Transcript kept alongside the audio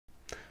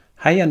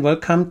Hi and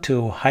welcome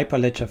to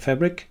Hyperledger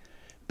Fabric,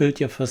 Build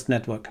Your First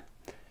Network.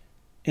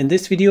 In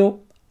this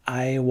video,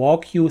 I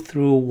walk you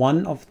through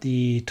one of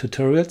the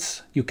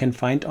tutorials you can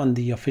find on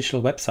the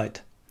official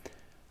website.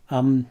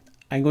 I'm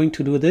going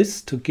to do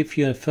this to give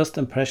you a first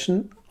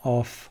impression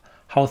of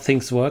how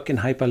things work in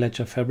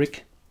Hyperledger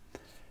Fabric.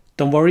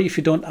 Don't worry if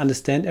you don't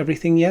understand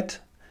everything yet.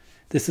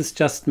 This is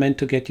just meant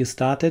to get you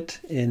started.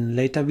 In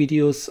later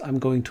videos, I'm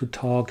going to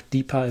talk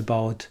deeper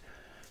about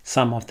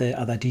some of the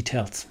other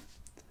details.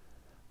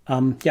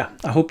 I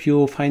hope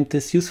you find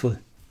this useful.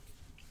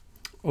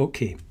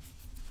 Okay,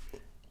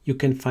 you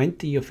can find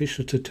the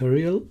official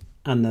tutorial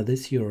under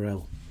this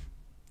URL.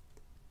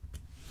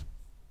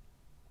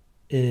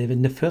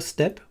 In the first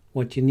step,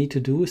 what you need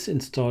to do is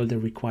install the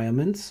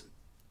requirements.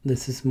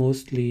 This is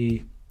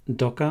mostly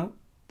Docker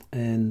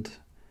and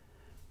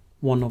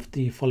one of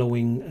the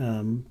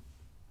following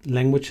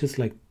languages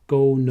like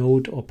Go,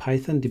 Node, or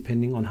Python,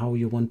 depending on how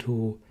you want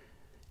to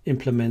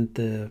implement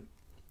the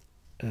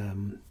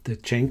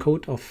chain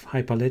code of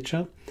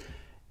Hyperledger.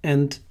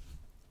 And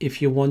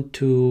if you want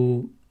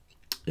to,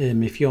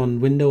 if you're on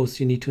Windows,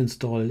 you need to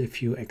install a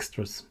few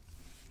extras.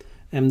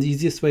 And the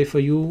easiest way for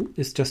you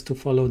is just to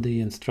follow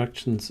the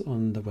instructions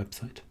on the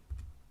website.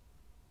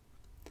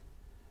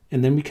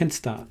 And then we can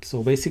start.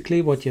 So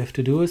basically what you have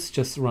to do is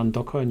just run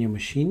Docker on your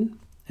machine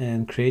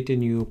and create a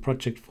new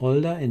project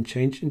folder and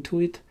change into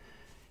it.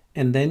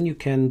 And then you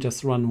can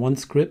just run one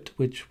script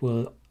which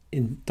will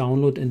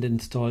download and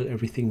install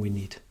everything we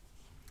need.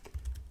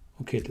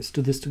 Okay, let's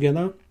do this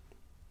together.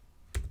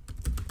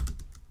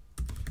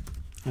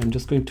 I'm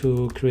just going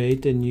to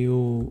create a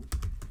new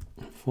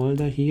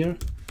folder here.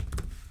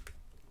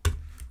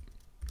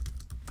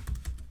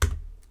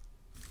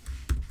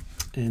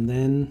 And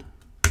then,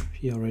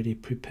 if you already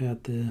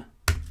prepared the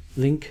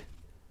link,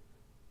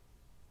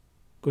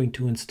 going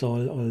to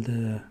install all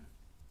the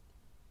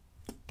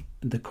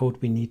code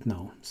we need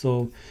now.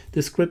 So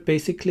this script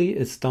basically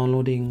is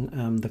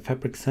downloading the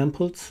Fabric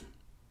samples,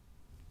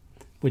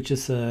 which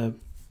is a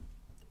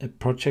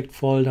project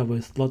folder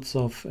with lots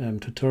of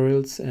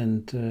tutorials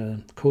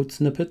and code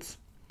snippets.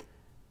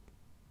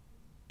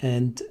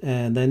 And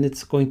then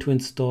it's going to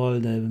install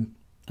the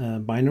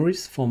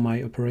binaries for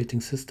my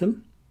operating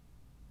system.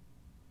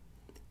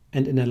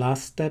 And in the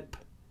last step,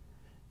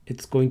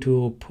 it's going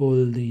to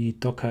pull the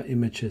Docker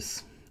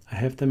images. I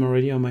have them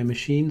already on my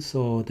machine,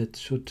 so that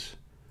should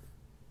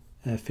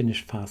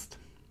finish fast.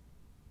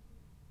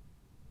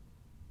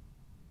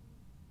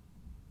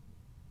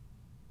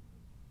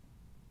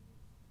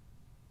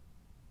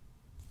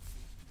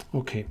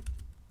 Okay.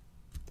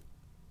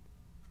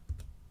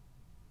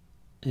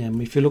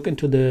 If you look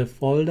into the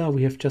folder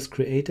we have just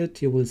created,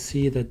 you will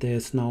see that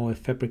there's now a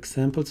Fabric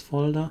samples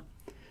folder,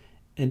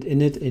 and in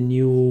it a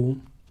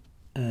new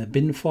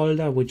bin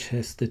folder which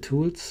has the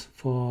tools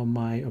for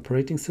my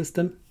operating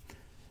system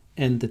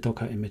and the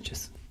Docker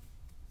images.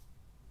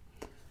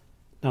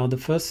 Now the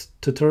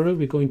first tutorial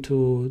we're going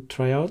to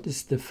try out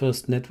is the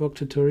first network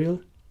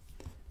tutorial,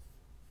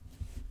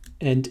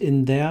 and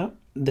in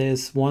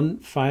there's one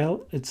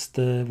file. It's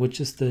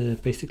which is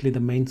basically the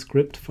main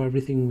script for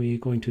everything we're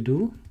going to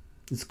do.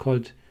 It's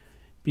called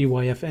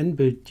BYFN,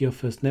 Build Your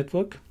First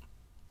Network.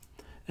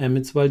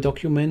 It's well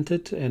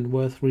documented and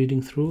worth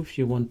reading through if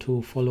you want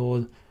to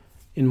follow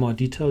in more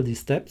detail these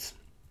steps.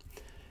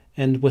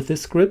 And with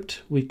this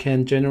script, we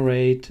can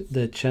generate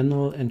the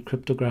channel and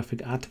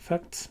cryptographic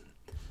artifacts,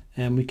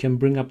 and we can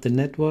bring up the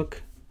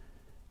network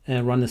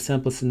and run a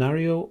sample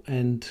scenario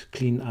and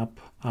clean up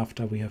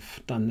after we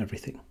have done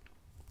everything.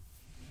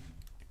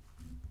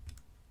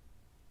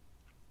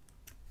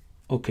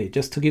 Okay,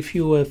 just to give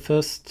you a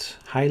first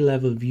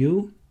high-level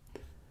view,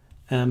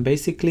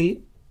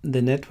 basically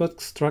the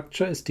network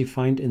structure is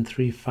defined in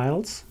 3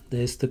 files.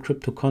 There's the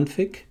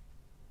cryptoconfig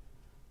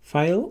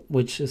file,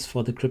 which is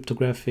for the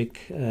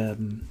cryptographic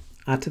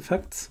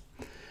artifacts.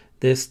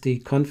 There's the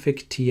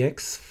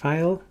config.tx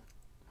file,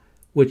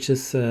 which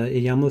is a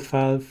YAML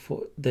file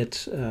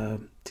that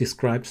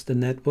describes the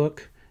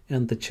network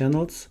and the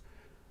channels.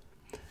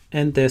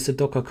 And there's a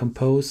Docker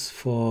compose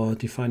for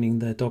defining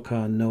the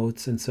Docker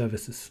nodes and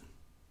services.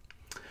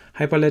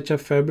 Hyperledger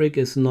Fabric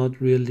is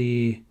not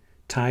really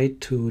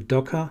tied to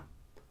Docker.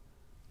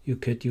 You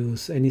could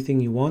use anything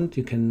you want.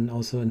 You can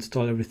also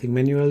install everything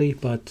manually,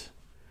 but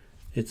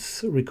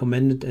it's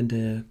recommended and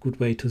a good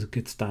way to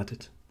get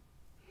started.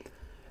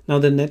 Now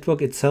the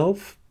network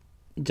itself,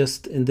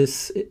 just in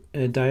this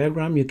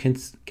diagram, you can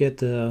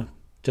get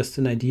just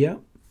an idea.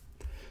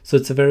 So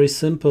it's a very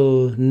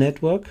simple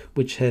network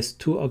which has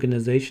 2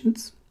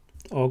 organizations,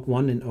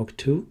 org1 and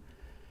org2,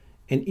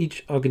 and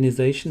each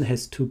organization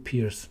has 2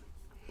 peers.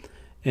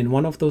 And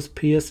one of those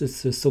peers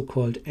is the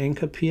so-called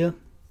anchor peer.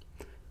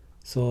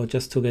 So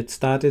just to get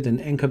started, an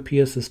anchor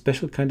peer is a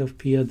special kind of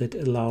peer that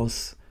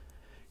allows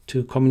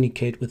to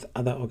communicate with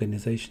other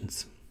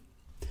organizations.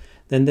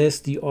 Then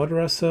there's the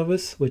orderer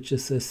service, which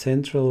is a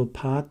central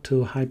part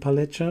to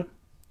Hyperledger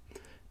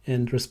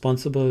and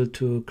responsible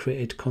to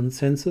create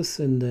consensus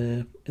in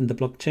the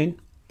blockchain.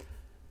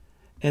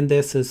 And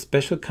there's a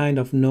special kind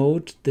of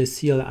node, the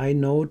CLI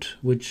node,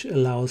 which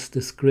allows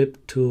the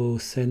script to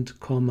send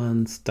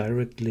commands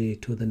directly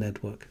to the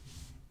network.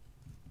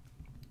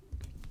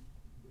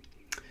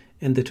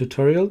 And the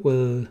tutorial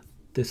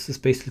this is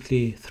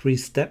basically 3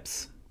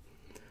 steps.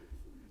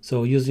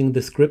 So using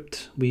the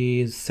script,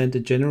 we send a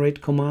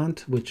generate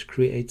command, which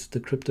creates the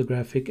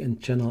cryptographic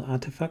and channel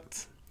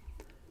artifacts.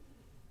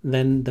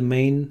 Then the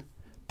main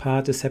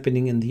part is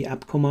happening in the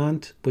app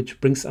command,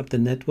 which brings up the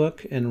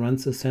network and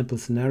runs a sample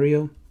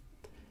scenario.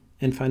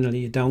 And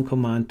finally a down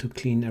command to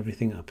clean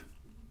everything up.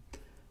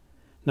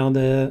 Now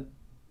the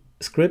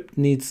script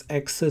needs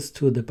access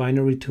to the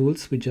binary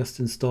tools we just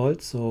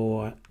installed,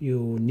 so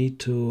you need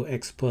to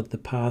export the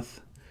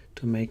path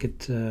to make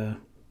it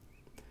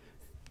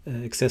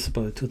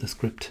accessible to the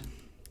script.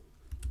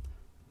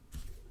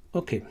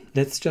 Okay,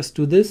 let's just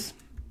do this.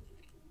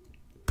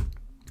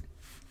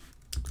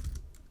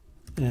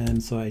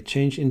 And so I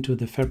change into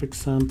the fabric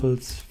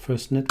samples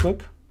first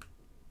network.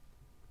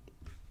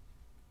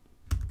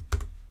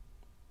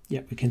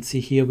 Yeah, we can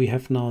see here we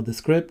have now the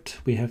script,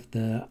 we have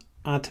the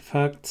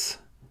artifacts,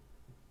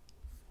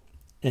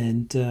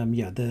 and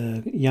yeah,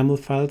 the YAML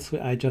files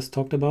I just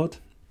talked about.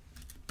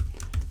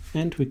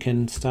 And we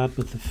can start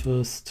with the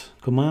first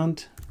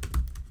command,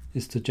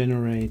 is to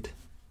generate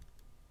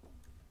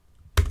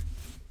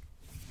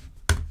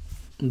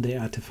the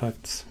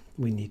artifacts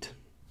we need.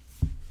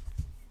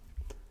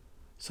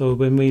 So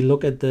when we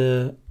look at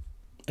the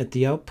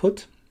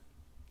output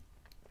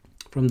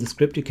from the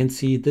script, you can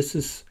see this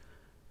is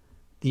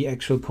the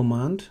actual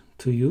command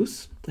to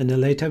use. In a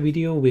later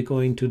video, we're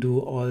going to do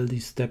all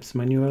these steps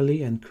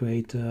manually and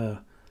create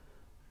a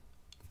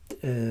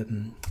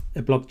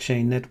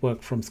blockchain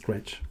network from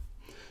scratch.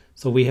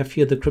 So we have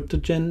here the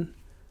CryptoGen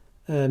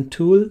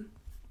tool,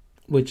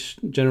 which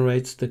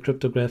generates the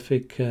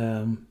cryptographic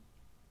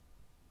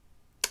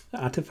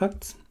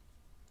artifacts.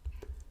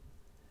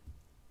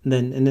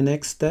 Then in the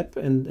next step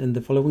and in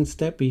the following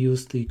step, we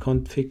use the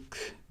config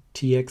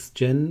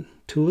txgen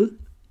tool.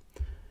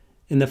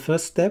 In the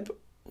first step,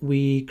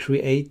 we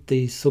create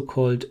the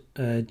so-called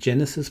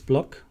Genesis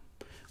block,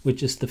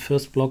 which is the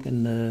first block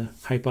in the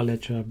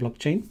Hyperledger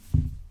blockchain.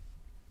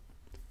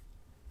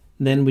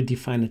 Then we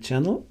define a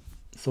channel,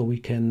 so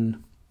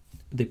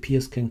the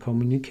peers can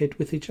communicate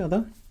with each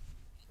other.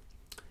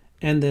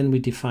 And then we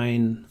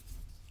define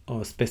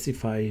or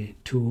specify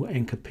 2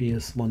 anchor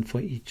peers, 1 for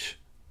each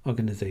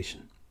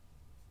organization.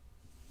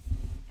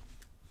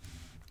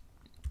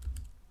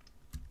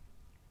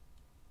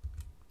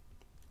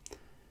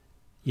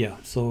 Yeah,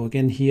 so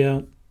again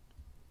here,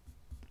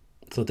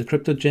 so the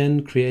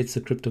CryptoGen creates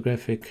a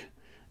cryptographic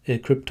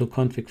crypto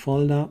config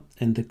folder,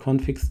 and the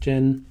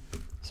configsgen,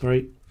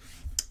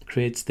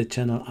 creates the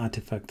channel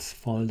artifacts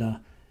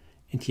folder.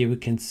 And here we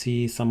can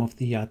see some of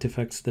the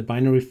artifacts, the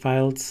binary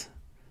files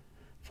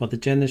for the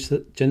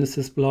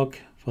Genesis block,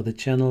 for the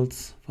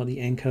channels, for the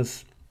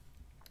anchors.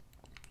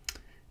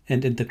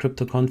 And in the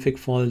crypto config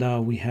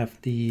folder, we have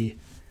the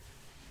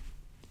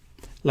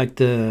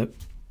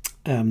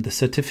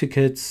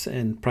certificates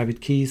and private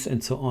keys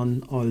and so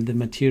on, all the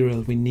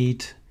material we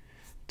need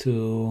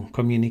to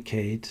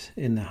communicate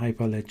in a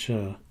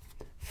Hyperledger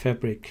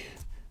fabric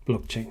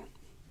blockchain.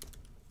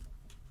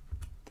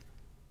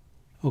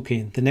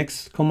 Okay, the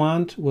next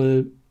command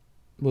will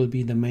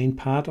be the main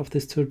part of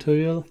this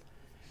tutorial.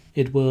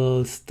 It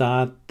will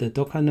start the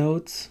Docker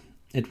nodes.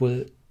 It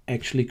will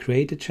actually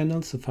create a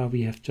channel. So far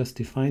we have just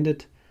defined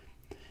it.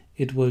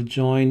 It will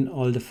join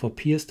all the 4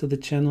 peers to the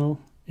channel.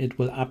 It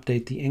will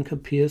update the anchor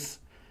peers,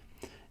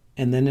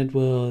 and then it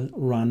will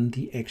run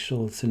the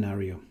actual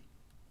scenario.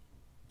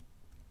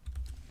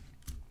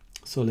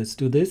 So let's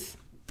do this.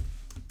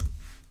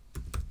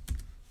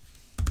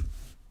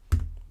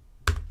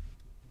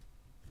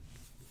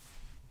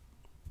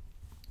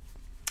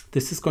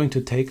 This is going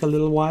to take a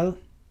little while,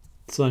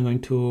 so I'm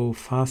going to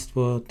fast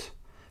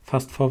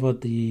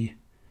forward the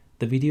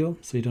video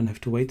so you don't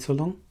have to wait so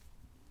long.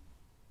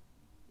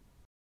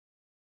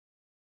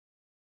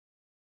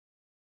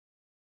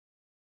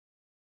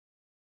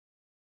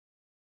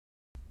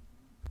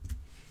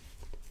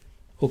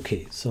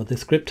 Okay, so the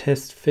script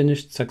has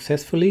finished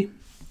successfully,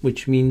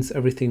 which means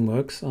everything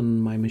works on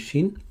my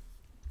machine.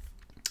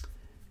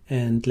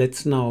 And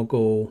let's now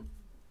go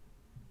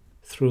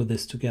through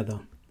this together.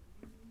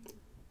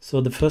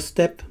 So the first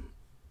step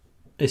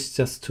is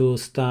just to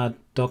start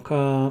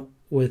Docker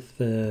with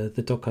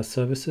the Docker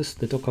services,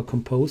 the Docker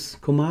compose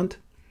command.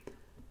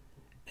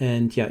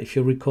 And yeah, if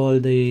you recall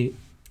the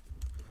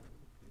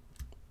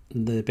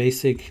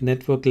basic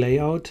network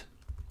layout,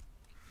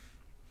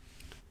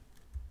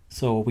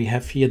 so we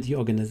have here the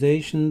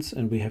organizations,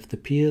 and we have the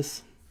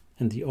peers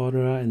and the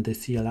orderer and the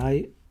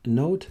CLI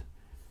node.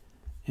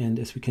 And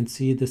as we can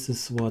see, this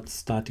is what's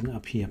starting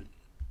up here.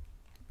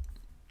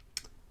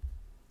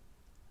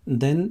 And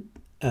then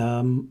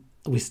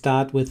we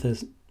start with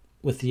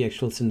the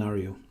actual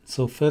scenario.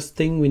 So first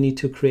thing, we need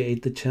to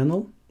create the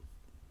channel.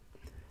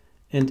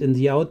 And in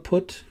the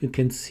output, you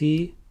can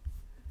see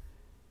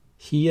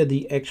here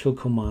the actual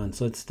command.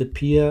 So it's the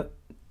peer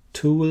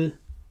tool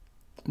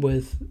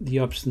with the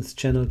options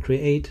channel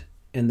create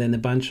and then a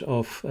bunch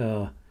of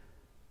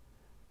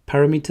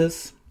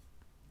parameters.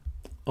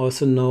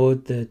 Also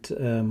note that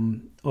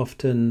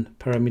often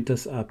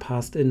parameters are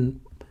passed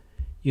in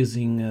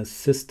using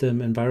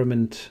system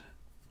environment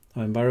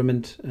or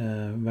environment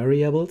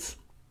variables.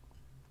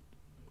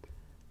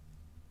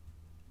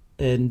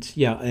 And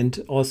yeah,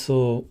 and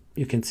also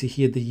you can see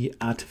here the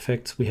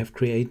artifacts we have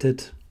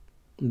created.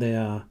 They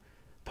are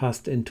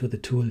passed into the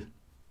tool.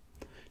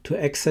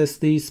 To access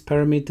these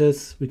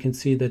parameters, we can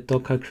see that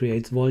Docker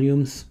creates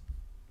volumes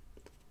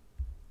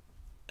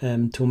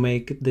to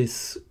make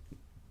this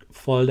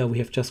folder we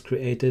have just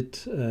created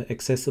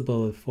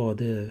accessible for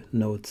the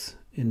nodes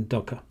in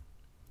Docker.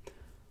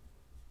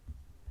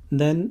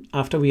 Then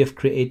after we have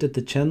created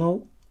the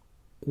channel,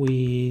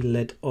 we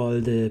let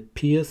all the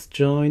peers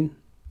join,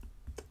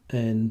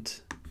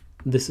 and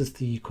this is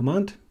the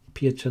command,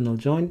 peer channel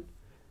join,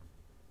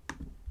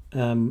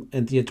 and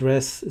the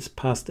address is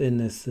passed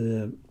in as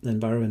the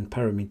environment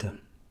parameter.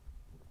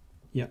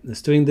 Yeah,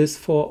 it's doing this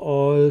for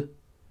all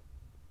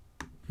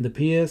the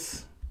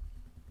peers.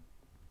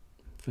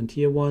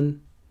 Frontier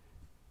 1,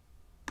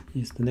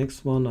 here's the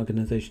next one,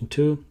 organization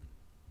 2,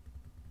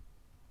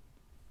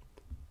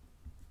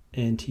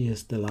 and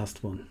here's the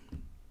last one.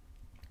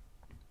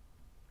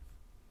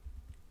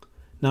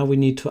 Now we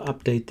need to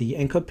update the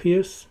anchor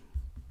peers.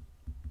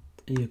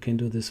 You can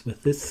do this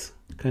with this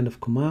kind of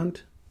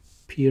command,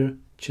 peer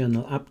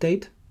channel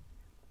update,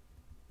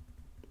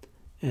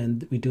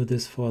 and we do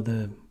this for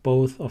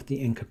both of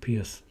the anchor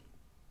peers.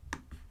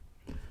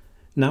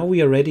 Now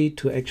we are ready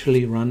to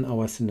actually run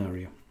our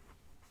scenario.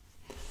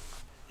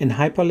 In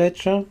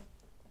Hyperledger,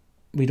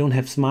 we don't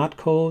have smart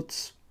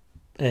contracts,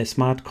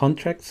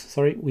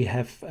 sorry, we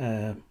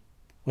have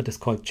what is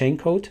called chain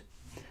code.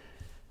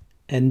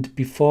 And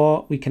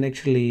before we can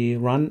actually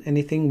run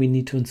anything, we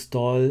need to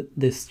install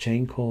this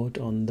chain code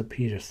on the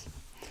peers.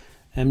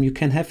 You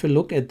can have a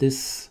look at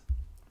this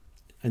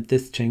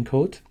chain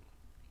code.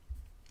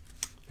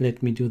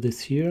 Let me do this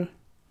here.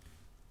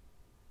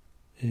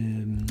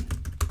 You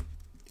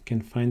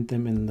can find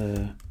them in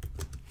the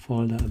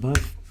folder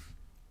above.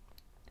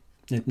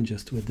 Let me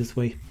just do it this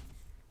way.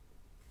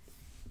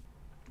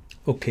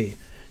 Okay,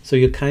 so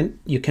you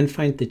can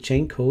find the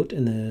chain code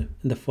in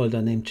the folder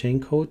named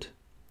chain code.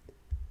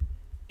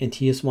 And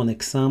here's one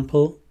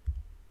example.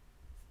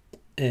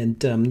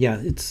 And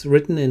yeah, it's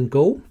written in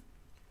Go.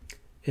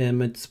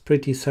 It's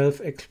pretty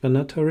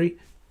self-explanatory.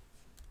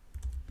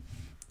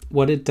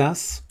 What it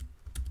does,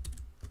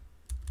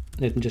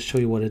 let me just show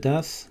you what it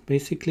does,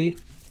 basically.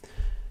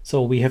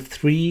 So we have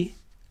three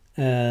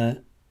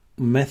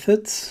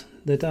methods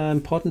that are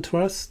important to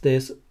us.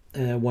 There's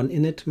one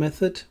init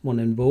method, one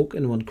invoke,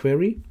 and one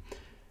query.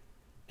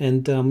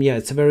 And yeah,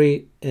 it's a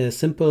very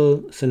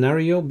simple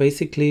scenario.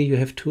 Basically, you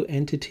have two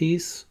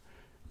entities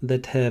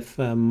that have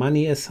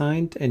money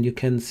assigned, and you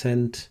can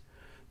send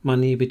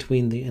money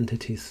between the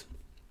entities.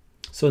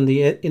 So in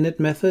the init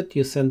method,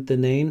 you send the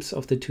names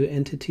of the two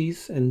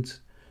entities and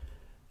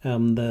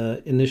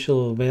the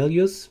initial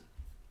values.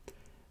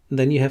 And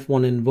then you have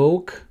one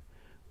invoke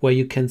where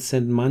you can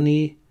send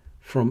money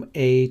from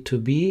A to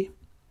B,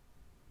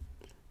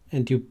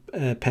 and you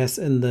pass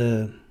in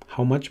the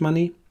how much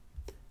money.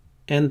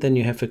 And then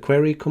you have a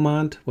query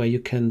command where you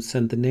can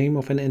send the name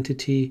of an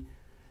entity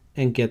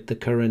and get the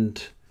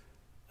current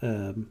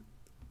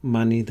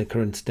money, the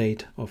current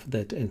state of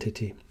that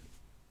entity.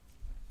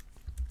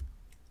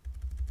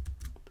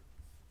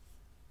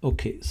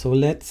 Okay, so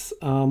let's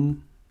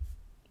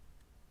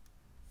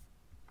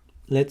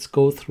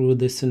go through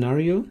this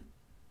scenario.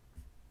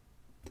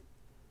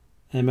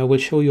 I will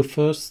show you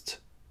first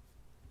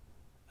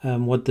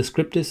what the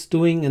script is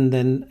doing, and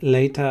then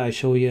later I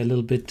show you a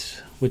little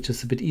bit, which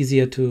is a bit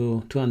easier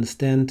to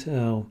understand,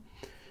 a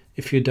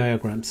few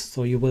diagrams.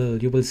 So you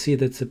will see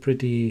that's a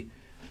pretty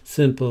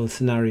simple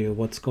scenario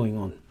what's going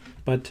on.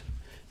 But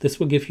this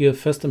will give you a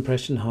first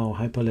impression how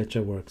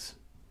Hyperledger works.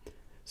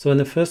 So in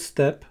the first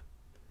step,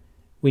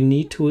 we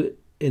need to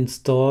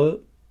install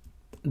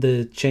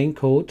the chain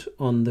code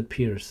on the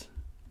peers.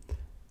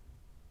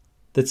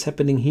 That's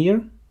happening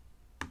here.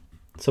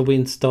 So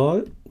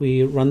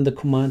we run the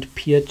command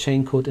peer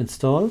chain code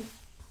install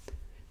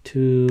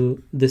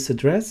to this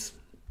address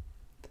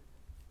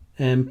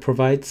and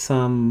provide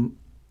some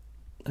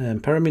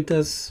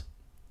parameters.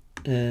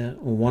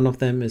 One of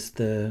them is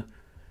the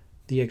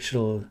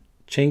actual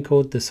chain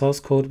code, the source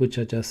code, which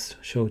I just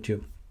showed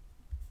you.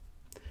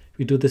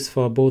 We do this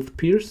for both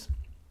peers.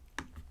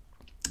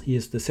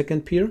 Here's the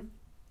second peer.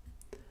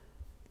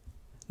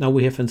 Now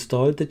we have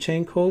installed the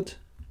chain code.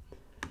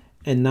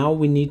 And now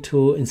we need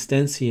to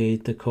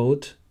instantiate the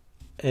code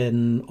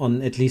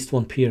on at least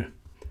one peer.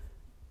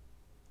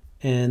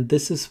 And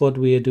this is what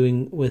we are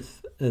doing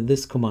with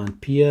this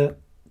command, peer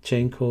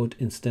chain code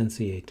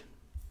instantiate.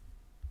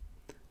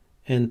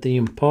 And the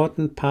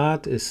important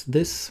part is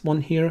this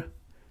one here,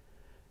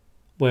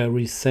 where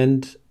we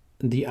send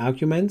the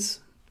arguments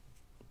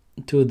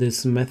to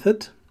this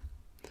method.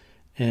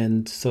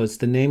 And so it's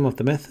the name of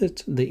the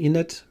method, the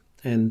init,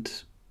 and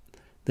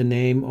the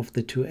name of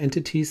the two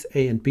entities,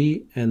 A and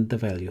B, and the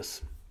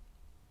values.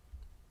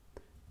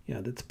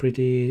 Yeah, that's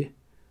pretty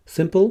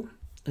simple,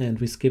 and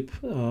we skip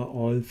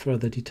all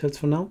further details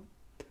for now.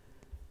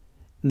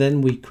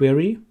 Then we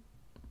query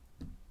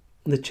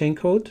the chain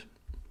code,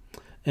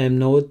 and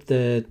note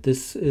that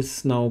this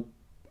is now,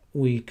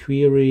 we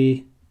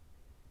query,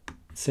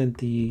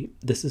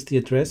 this is the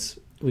address,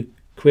 we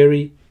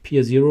query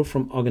peer 0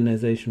 from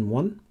organization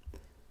 1,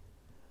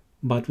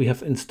 but we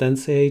have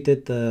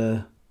instantiated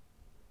the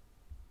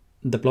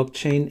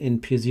blockchain in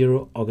peer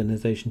 0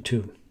 organization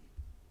 2.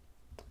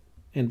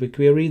 And we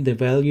query the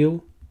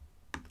value,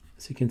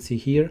 as you can see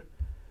here,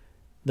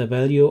 the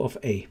value of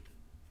A.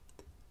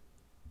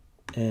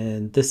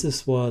 And this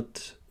is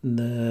what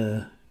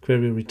the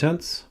query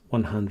returns,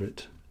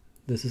 100.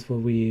 This is what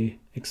we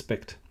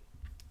expect.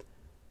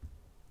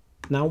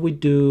 Now we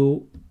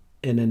do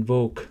an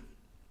invoke.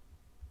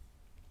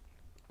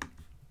 You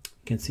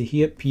can see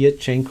here peer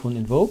chaincode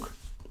invoke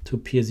to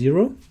peer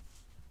 0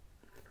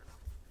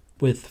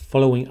 with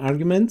following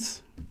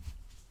arguments.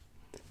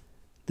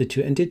 The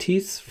two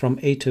entities from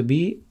A to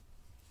B,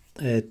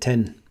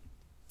 10.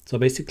 So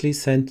basically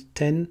send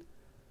 10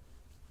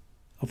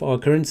 of our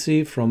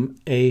currency from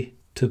A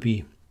to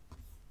B.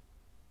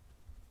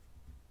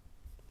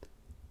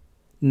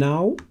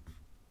 Now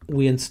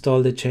we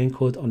install the chain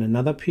code on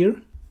another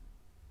peer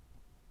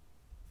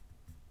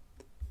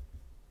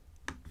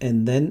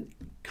and then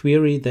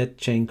query that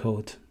chain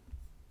code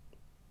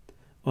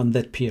on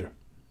that peer.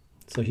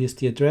 So here's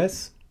the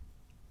address,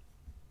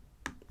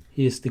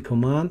 here's the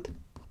command,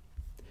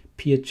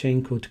 peer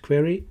chain code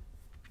query.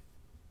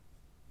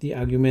 The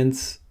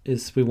arguments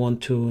is we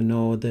want to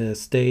know the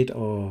state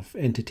of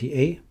entity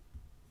A,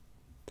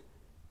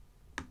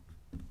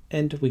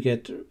 and we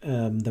get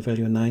the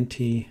value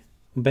 90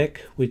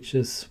 back, which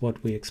is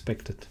what we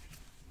expected.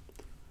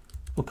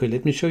 Okay,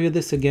 let me show you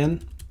this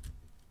again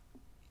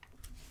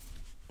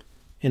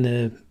in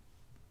a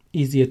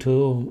easier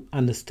to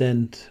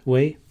understand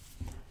way.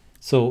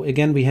 So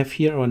again, we have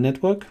here our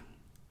network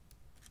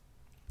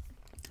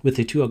with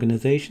the two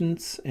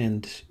organizations,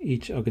 and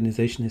each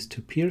organization has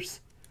two peers.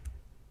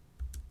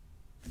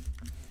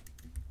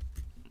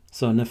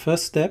 So in the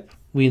first step,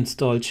 we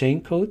install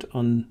chain code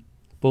on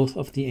both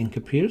of the anchor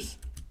peers.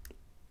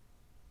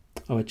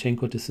 Our chain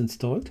code is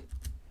installed.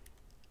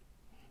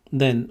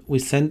 Then we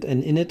send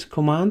an init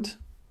command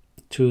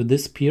to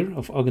this peer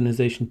of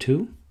organization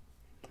 2,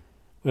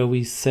 where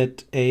we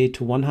set A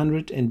to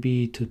 100 and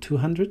B to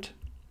 200.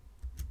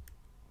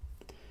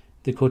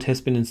 The code has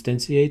been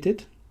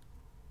instantiated.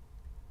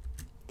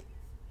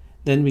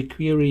 Then we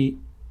query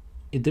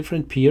a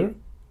different peer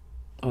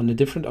on a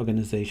different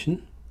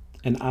organization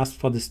and ask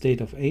for the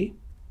state of A.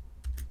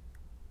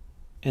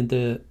 And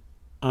the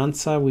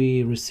answer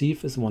we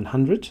receive is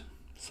 100.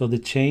 So the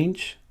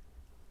change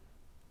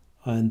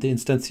and the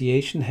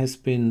instantiation has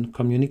been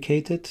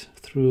communicated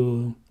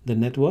through the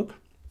network.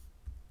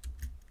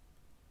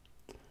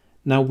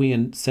 Now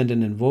we send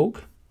an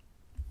invoke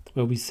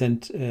where we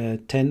send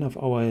 10 of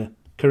our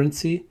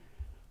currency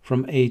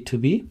from A to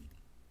B.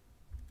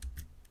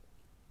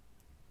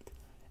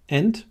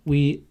 And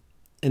we,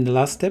 in the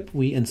last step,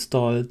 we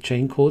install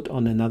chain code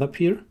on another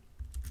peer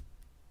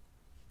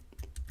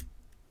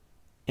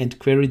and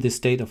query the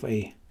state of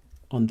A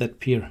on that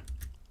peer.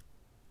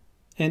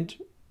 And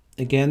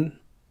again,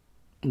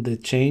 the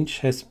change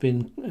has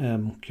been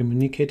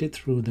communicated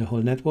through the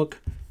whole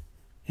network,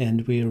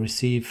 and we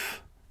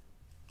receive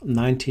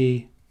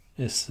 90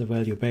 as the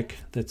value back.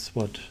 That's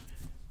what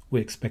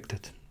we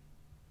expected.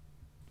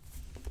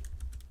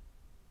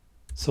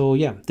 So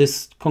yeah,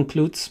 this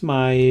concludes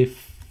my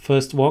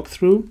first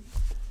walkthrough.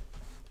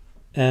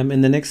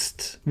 In the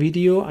next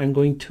video,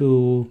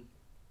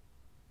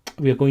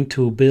 we are going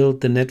to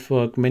build the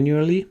network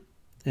manually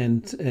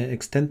and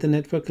extend the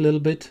network a little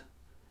bit.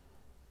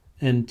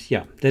 And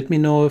yeah, let me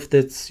know if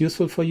that's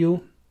useful for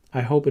you.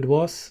 I hope it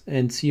was,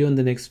 and see you in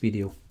the next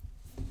video.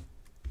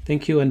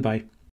 Thank you and bye.